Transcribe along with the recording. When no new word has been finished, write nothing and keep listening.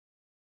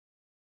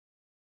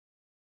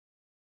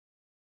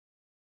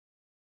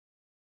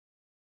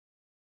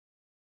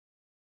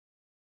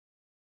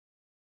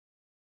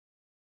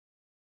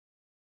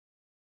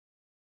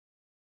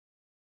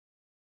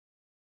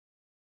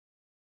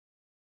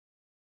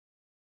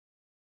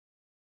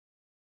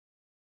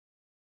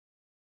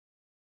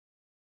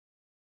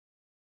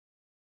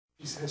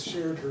She has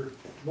shared her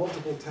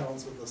multiple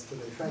talents with us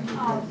today. Thank you.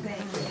 Oh,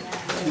 thank you.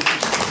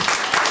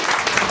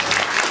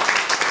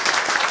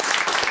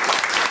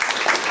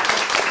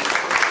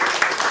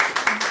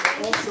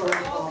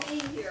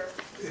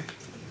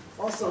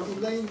 Also,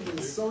 Elaine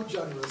is so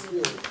generous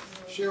here,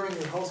 sharing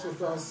her house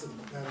with us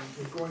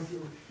and going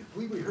through.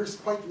 We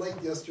rehearsed quite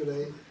late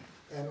yesterday,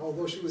 and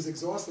although she was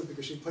exhausted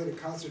because she played a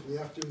concert in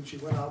the afternoon, she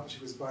went out and she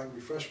was buying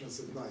refreshments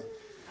at night.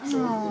 So,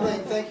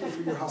 Elaine, thank you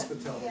for your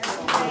hospitality.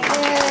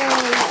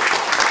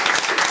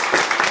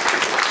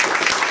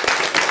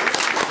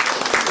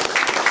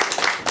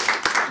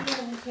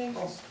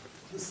 Also,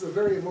 this is a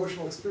very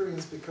emotional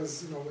experience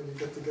because, you know, when you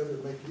get together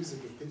and make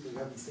music with people you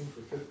haven't seen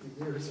for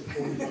 50 years or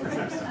 40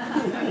 years.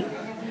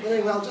 But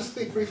anyway, I'll just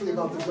speak briefly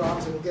about the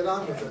Brahms and we'll get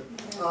on with it.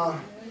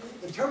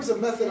 In terms of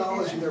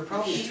methodology, there are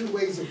probably two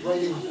ways of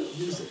writing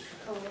music.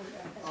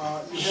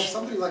 You have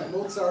somebody like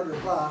Mozart or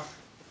Bach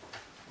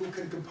who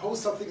can compose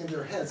something in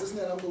their heads. Isn't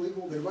that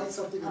unbelievable? They write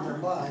something in their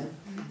mind,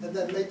 and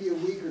then maybe a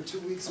week or 2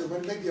 weeks or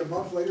maybe a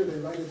month later they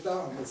write it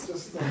down. It's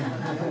just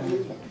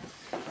unbelievable.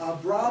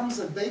 Brahms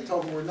and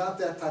Beethoven were not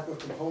that type of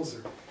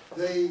composer.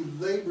 They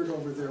labored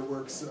over their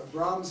works.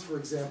 Brahms, for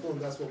example, and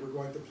that's what we're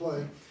going to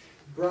play,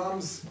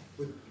 Brahms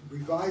would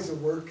revise a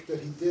work that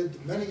he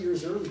did many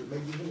years earlier,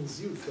 maybe even in his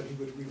youth, and he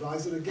would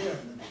revise it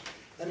again.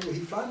 And anyway,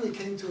 he finally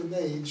came to an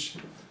age,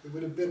 it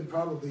would have been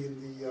probably in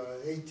the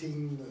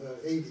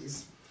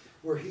 1880s,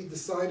 where he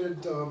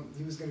decided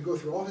he was going to go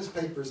through all his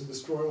papers and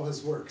destroy all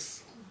his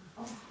works.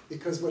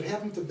 Because what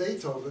happened to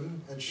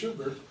Beethoven and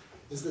Schubert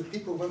is that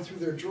people went through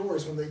their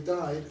drawers when they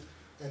died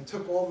and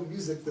took all the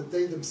music that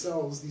they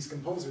themselves, these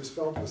composers,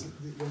 felt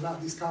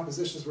these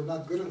compositions were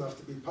not good enough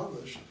to be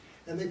published,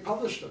 and they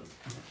published them.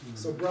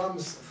 So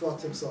Brahms thought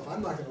to himself,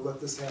 I'm not going to let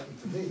this happen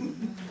to me.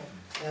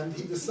 And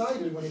he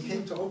decided when he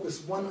came to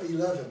Opus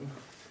 111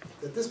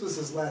 that this was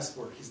his last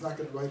work. He's not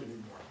going to write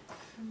anymore.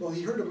 Well,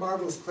 he heard a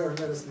marvelous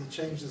clarinetist and he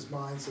changed his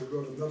mind, so he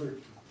wrote another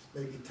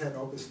maybe 10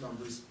 opus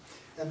numbers.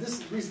 And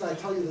the reason I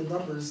tell you the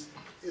numbers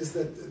is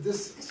that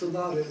this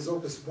sonata is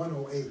opus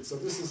 108, so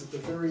this is at the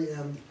very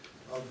end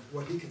of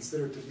what he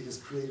considered to be his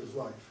creative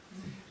life.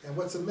 And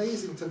what's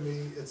amazing to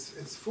me,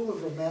 it's full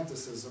of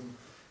romanticism,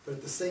 but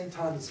at the same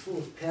time it's full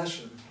of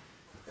passion,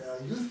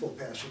 youthful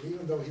passion,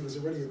 even though he was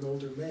already an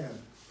older man.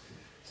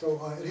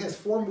 So it has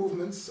 4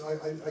 movements.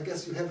 I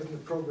guess you have it in the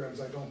programs.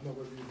 I don't know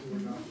whether you do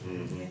or not.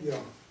 Yeah.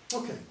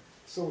 Okay,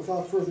 so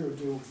without further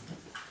ado,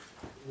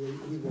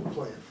 we will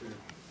play it for you.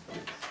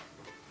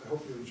 I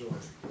hope you enjoy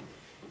it.